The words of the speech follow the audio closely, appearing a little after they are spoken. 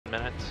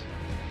minutes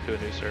to a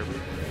new server.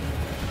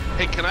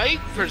 Hey, can I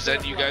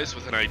present you guys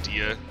with an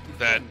idea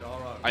that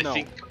I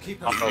think...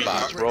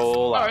 Robots,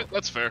 roll out. Alright,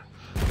 that's fair.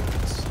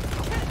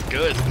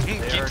 Good.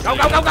 Go,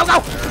 go, go, go,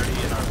 go!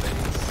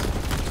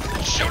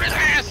 Shoot his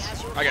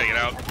ass! I gotta get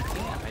out.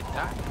 I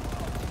died.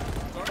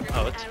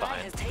 Oh, it's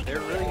fine. They're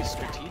really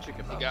strategic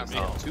about Got this.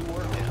 me. Oh. 2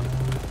 war.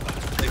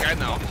 The guy in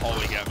the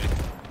hallway got me.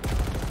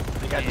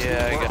 They got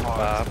Yeah, I 2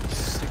 got warhogs, bopped.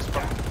 6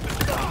 fucking.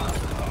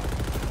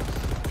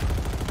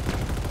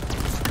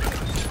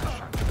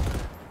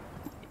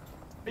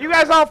 You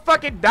guys all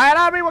fucking died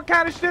on me? What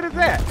kind of shit is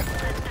that?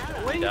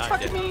 What do you Died,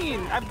 fucking yeah. mean?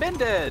 I've been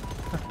dead.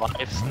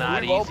 Life's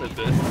not We've all easy.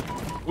 been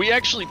dead. We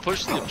actually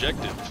pushed the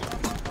objective.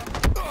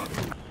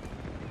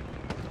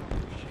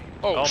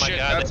 Oh, Oh my shit,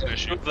 god, that's an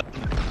issue.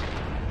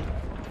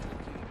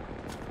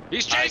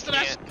 He's chasing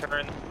I us! can't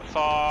turn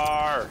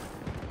far.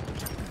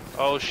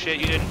 Oh shit,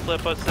 you didn't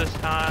flip us this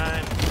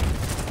time.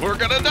 We're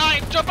gonna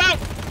die! Jump out!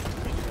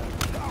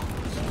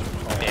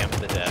 Damn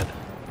the dead.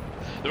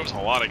 There was a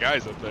lot of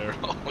guys up there.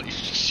 Holy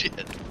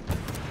shit.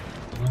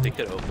 They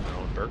could open their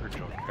own burger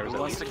joint. There was Who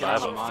at wants to least get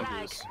 5 on of them.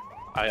 mongoose?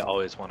 I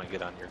always want to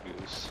get on your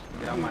goose.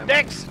 Get on my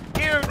Dicks!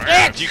 You If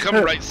dicks! you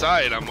come right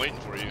side, I'm waiting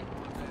for you.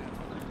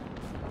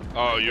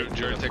 Oh, you're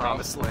gonna take off?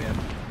 promised land.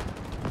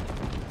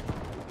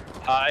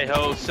 Hi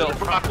ho, Silk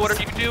Rock, what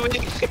are you doing?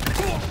 Did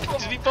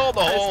he fall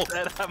the hole? I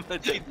said I'm gonna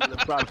take you to the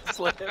promised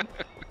land.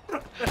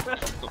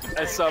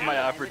 I saw my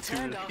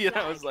opportunity and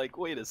I was like,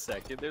 wait a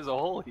second, there's a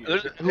hole here.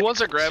 Who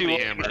wants a gravity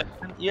hammer?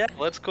 Yeah,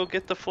 let's go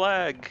get the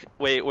flag.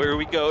 Wait, where are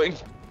we going?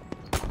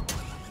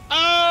 Oh!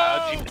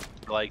 How'd you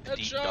like Good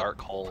deep job. dark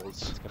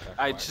holes?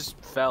 I just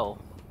fell.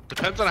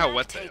 Depends on how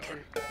wet they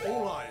are.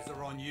 All eyes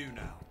are on you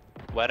now.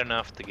 Wet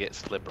enough to get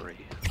slippery.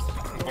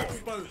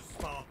 Exposed,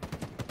 Spartan.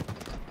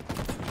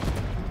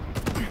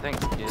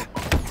 Thanks, kid.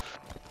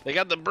 They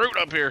got the brute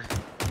up here.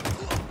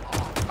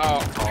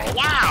 Oh,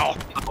 wow!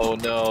 Oh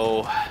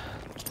no.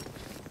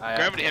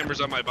 Gravity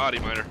hammer's on my body,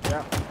 Miner.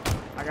 Yeah.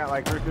 I got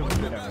like 13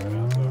 right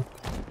now, so.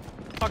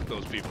 Fuck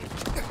those people.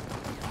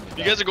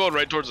 You guys are going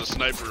right towards the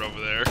sniper over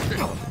there.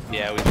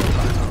 Yeah, we did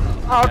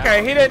fine. Oh,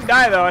 okay, he didn't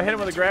die though. I hit him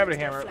with a gravity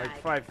hammer at like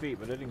 5 feet,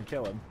 but it didn't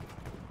kill him.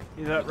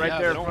 He's right Yeah,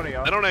 there they in front of They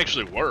you. don't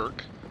actually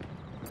work.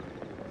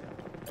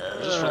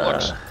 Just for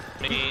looks.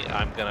 Me,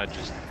 I'm gonna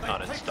just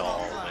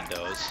uninstall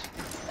Windows.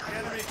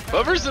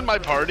 Whoever's in my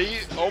party,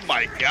 oh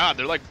my god,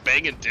 they're like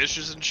banging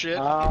dishes and shit.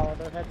 Oh,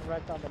 they're heading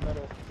right down the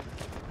middle.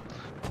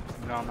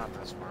 No, I'm not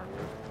that smart.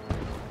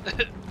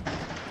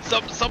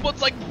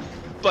 Someone's like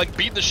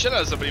beating the shit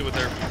out of somebody with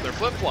their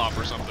flip flop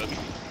or something.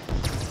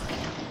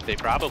 They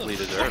probably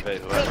deserve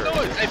it, whoever. No,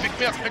 hey, pick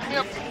me up, pick me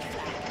up.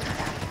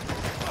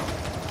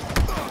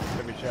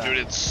 Give me a shot. Dude,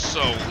 it's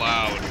so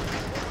loud.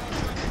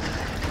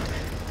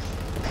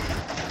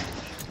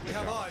 We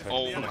have eyes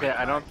Oh on the my- Okay,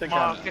 I don't think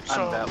I'm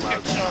that loud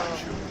right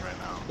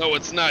now. No,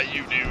 it's not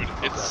you, dude.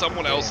 It's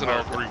someone else in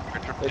our group.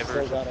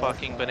 Ever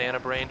fucking banana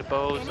brained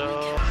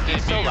bozo.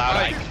 He's so loud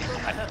I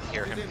can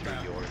hear him through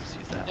yours.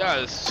 He's that Yeah,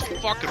 loud. it's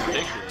fucking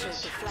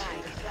ridiculous.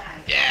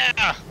 Yeah!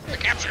 I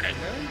captured it!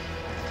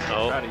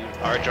 Oh, Proud of you.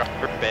 our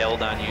driver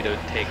bailed on you to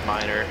take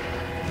Miner.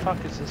 What the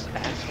fuck is this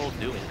asshole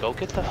doing? Go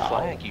get the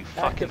flag, you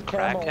fucking Active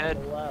camo on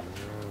crackhead. the left.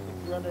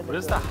 Running What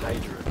is into- the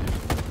Hydra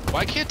do?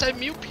 Why can't I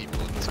mute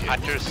people in this game?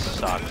 Hydra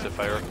sucks if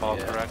I recall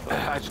correctly.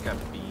 I just got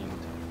beamed.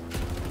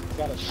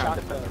 Got a Trying to shotgun.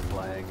 defend the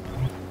flag.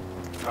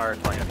 Or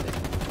flag.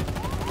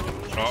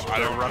 Oh, I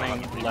They're don't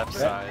running left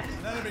side.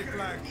 enemy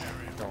flag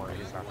carrier. Don't worry,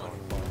 he's not going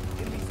far.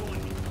 Enemy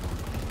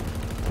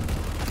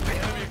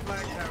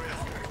flag carrier.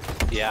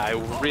 Yeah, I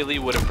really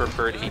would have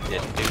preferred he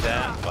didn't do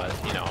that, but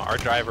you know, our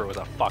driver was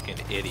a fucking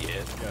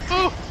idiot.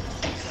 Oh,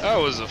 that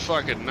was a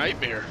fucking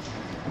nightmare.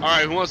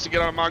 Alright, who wants to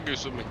get on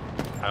Mongoose with me?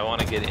 I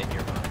want to get in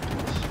your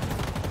mongoose.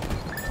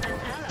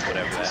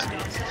 Whatever that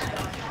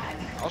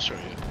means. I'll show you.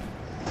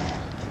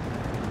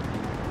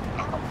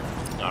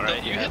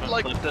 Alright, You you hit, haven't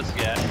like- flipped us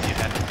yet. You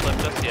haven't flipped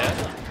us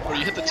yet. Or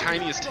you hit the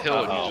tiniest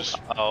hill and you just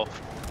Uh-oh.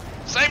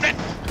 saved it!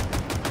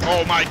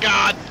 Oh my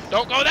god!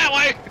 Don't go that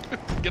way!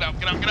 Get out,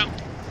 get out, get out!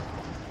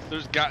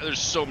 There's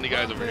so many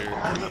guys over here.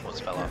 I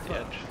almost fell off the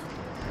edge.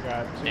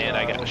 Got two, And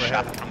I got overhead.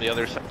 shot from the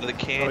other side of the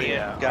canyon.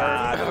 yeah.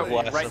 God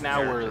bless Right now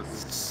we're America.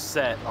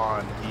 set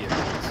on vehicles.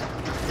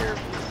 Air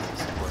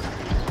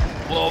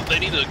vehicles. Well, they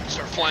need to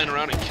start flying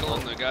around and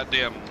killing the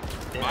goddamn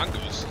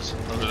mongooses.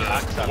 Or the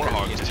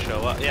Cocksucker needs warhogs. to show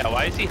up. Yeah,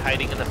 why is he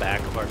hiding in the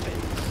back of our base?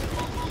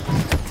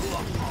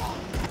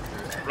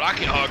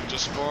 Rocket Hog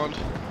just spawned.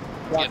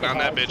 Getting on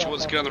that bitch.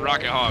 Let's get on the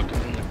Rocket Hog.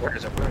 Where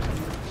is it? Where is it?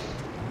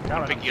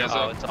 Got Pick him. you guys Oh,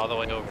 up. it's all the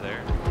way over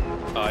there.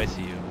 Oh, I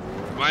see you.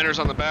 Miners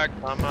on the back.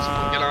 Come Get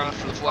on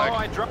for the flag. Oh,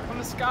 I dropped from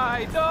the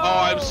sky. No! Oh,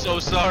 I'm so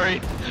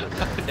sorry.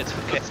 It's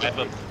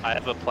okay. I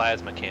have a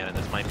plasma cannon.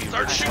 This might be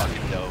Start really shooting.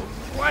 fucking dope.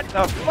 What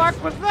the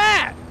fuck was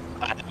that?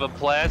 I have a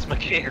plasma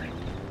cannon.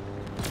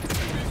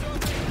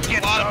 A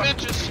lot of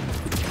bitches.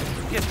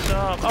 Get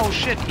some. Oh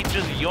shit! He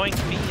just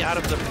yoinked me out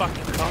of the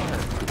fucking car.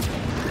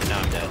 And now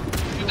I'm dead.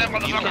 Shoot that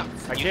You motherfucker. can,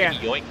 I you can't.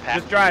 can yoink past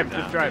Just drive, me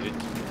just now, drive.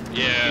 dude.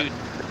 Yeah. Dude,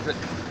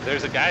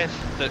 There's a guy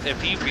that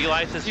if he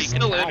realizes He's he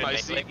can still turn in my and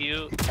seat. melee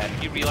you, if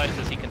he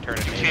realizes he can turn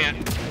and melee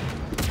can't.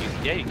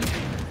 yeah, you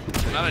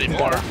can. Not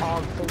anymore.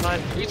 Hog so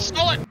much. He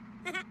stole it!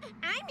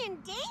 I'm in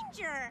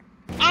danger.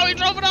 Oh, he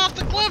drove it off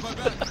the cliff!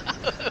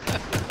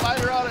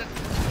 Fire on it.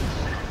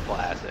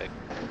 Classic.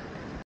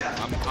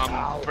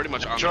 I'm pretty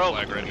much on the Drove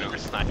flag right now. a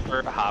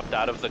sniper, hopped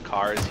out of the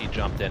car as he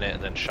jumped in it,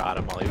 and then shot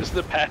him while he was in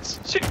the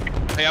passenger.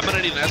 Hey, I'm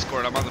gonna need an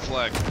escort. I'm on the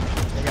flag.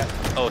 I got,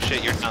 Oh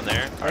shit, you're down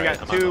there? I got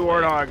 2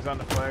 warthogs on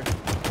the flag.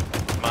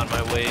 I'm on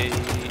my way.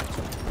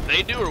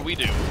 They do or we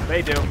do?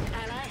 They do.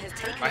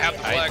 I have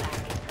the flag.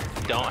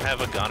 Don't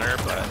have a gunner,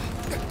 but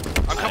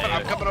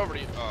I'm coming over to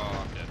you.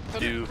 Oh, I'm dead.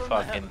 do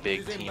fucking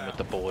big team with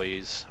the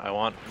boys. I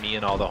want me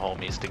and all the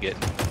homies to get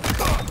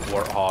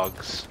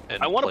warthogs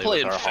and I want to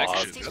play with our Infection.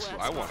 hogs. That's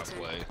what I want to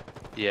play.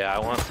 Yeah, I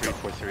want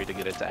 343 to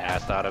get its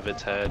ass out of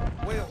its head.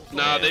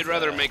 Nah, they'd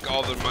rather make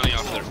all the money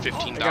off of their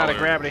 $15 I got a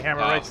gravity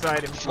hammer right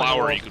side in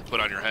flower you could put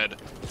on your head.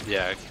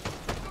 Yeah,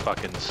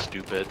 fucking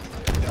stupid.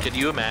 Can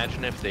you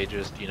imagine if they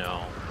just, you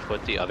know,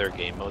 put the other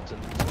game modes in?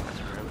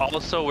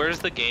 Also, where's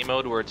the game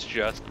mode where it's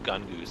just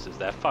Gun Goose? Is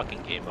that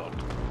fucking game mode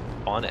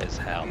fun as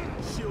hell?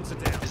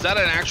 Is that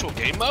an actual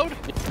game mode?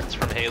 It's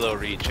from Halo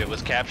Reach. It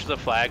was capture the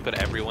flag, but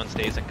everyone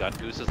stays in Gun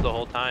Gooses the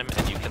whole time,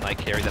 and you can like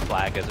carry the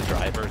flag as a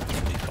driver. It's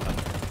really fun.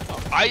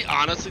 I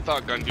honestly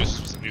thought Gun Goose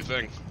was a new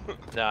thing.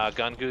 Nah,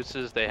 Gun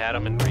Gooses, they had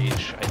them in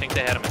Reach. I think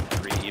they had them in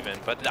 3 even,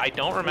 but I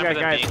don't remember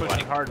them guys being pushing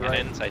like hard, right?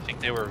 cannons. I think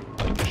they were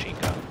like machine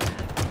guns.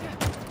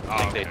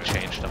 I think they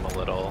changed them a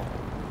little.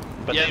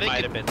 But Yeah, they they might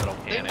could- have been little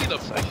They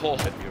cannons. need a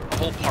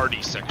whole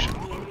party section.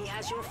 Enemy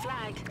has your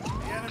flag.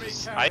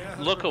 I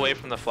look away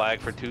from the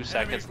flag for 2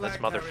 seconds, and this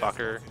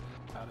motherfucker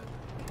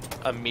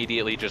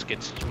immediately just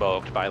gets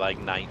smoked by like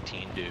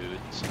 19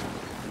 dudes.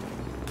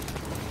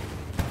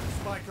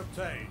 Spike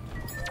obtained.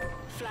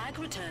 Flag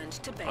returned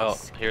to base. Oh,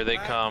 here they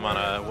come on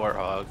a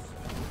Warthog.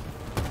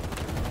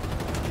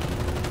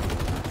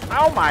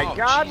 Oh my Oh,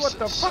 god, what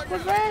the Jesus. fuck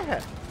was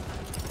that?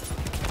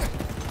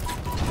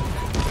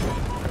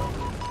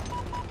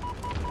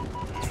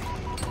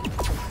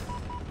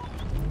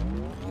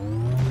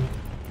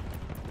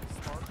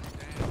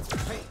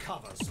 Take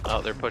cover.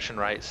 Oh, they're pushing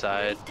right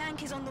side.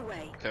 Tank is on the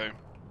way. Okay.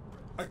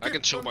 I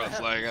can chill by the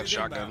flag. I got a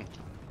shotgun.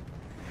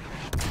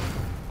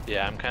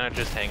 Yeah, I'm kind of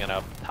just hanging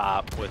up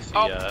top with the,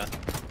 Oh.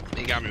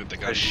 He got me with the a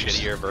gun.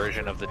 shittier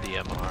version of the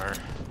DMR.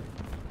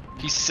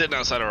 He's sitting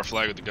outside our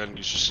flag with the gun.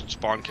 He's just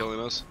spawn killing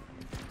us.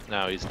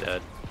 Now he's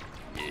dead.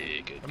 Yeah,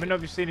 good. Let me know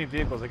if you see any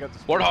vehicles. I got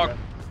this. Warthog.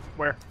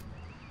 Where?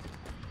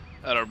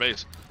 At our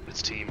base.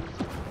 It's team.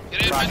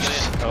 Get in, Rocket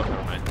bitches. in. Oh,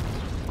 never mind.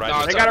 Right. No,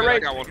 They it's got all a good. I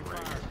raid. got one.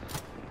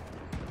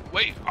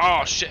 Wait.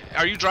 Oh shit.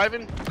 Are you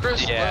driving,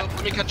 Chris? Yeah.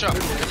 Let me catch up.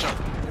 Catch up.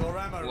 Your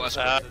ammo Well, that's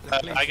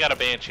reserves are I got a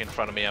Banshee in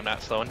front of me. I'm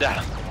not slowing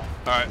down.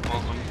 All right.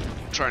 Well,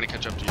 I'm trying to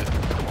catch up to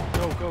you.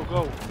 Go, go,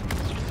 go.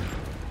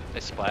 I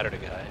splattered a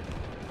guy.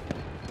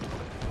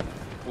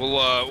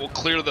 We'll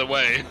clear the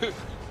way.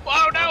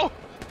 Oh no!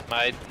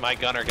 My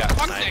gunner got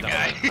Fuck sniped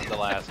that guy. on the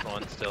last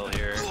one still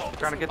here.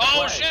 Trying to get the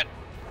Oh flag. shit!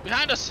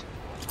 Behind us!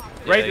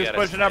 Yeah, Wraith they is got a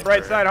pushing up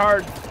right sniper. side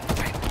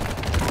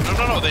hard.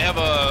 No. They have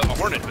a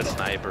Hornet. A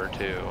sniper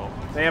too.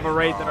 They have a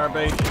Wraith in our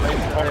base. They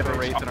have a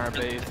Wraith in our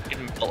base. You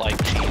can build like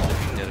cheese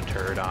if you can get a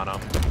turret on them.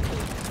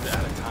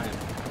 Out of time.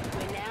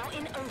 We're now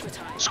in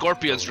overtime.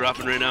 Scorpion's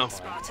dropping right now.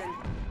 Spartan.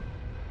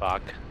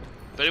 Fuck.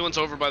 If anyone's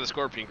over by the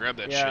Scorpion, grab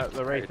that Yeah, shit.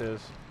 the Wraith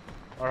is.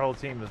 Our whole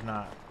team is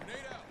not.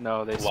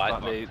 No, they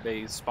What?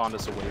 they spawned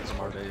us away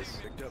from our base.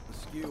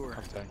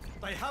 Okay.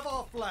 They have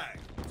our flag.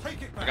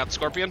 Take it back. I got the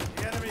Scorpion.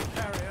 The enemy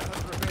carrier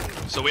has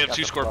revealed. So we have Got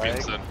 2 the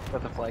Scorpions flag. then.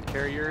 Got the flag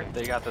carrier.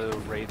 They got the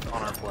Wraith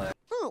on our flag.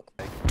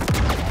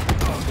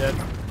 Dead.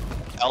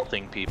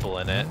 Pelting people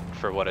in it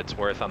for what it's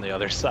worth on the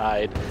other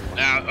side.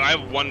 Now I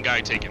have one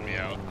guy taking me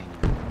out.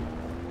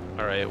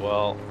 Alright,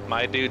 well,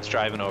 my dude's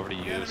driving over to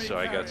you, so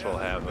I guess we'll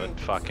have a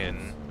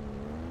fucking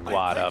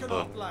wad They've up taken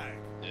our of flag.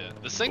 Yeah.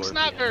 This thing's Scorpion.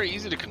 not very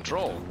easy to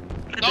control.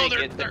 They No,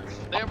 they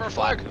have our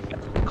flag.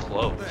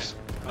 Close.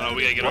 Oh,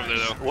 we gotta get over there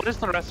though. What is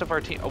the rest of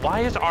our team?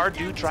 Why is our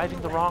dude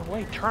driving the wrong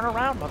way? Turn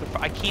around,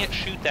 motherfucker. I can't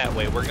shoot that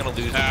way. We're gonna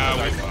lose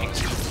Ah,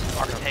 because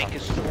our tank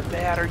is so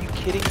bad. Are you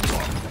kidding me?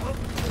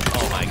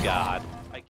 Oh my god.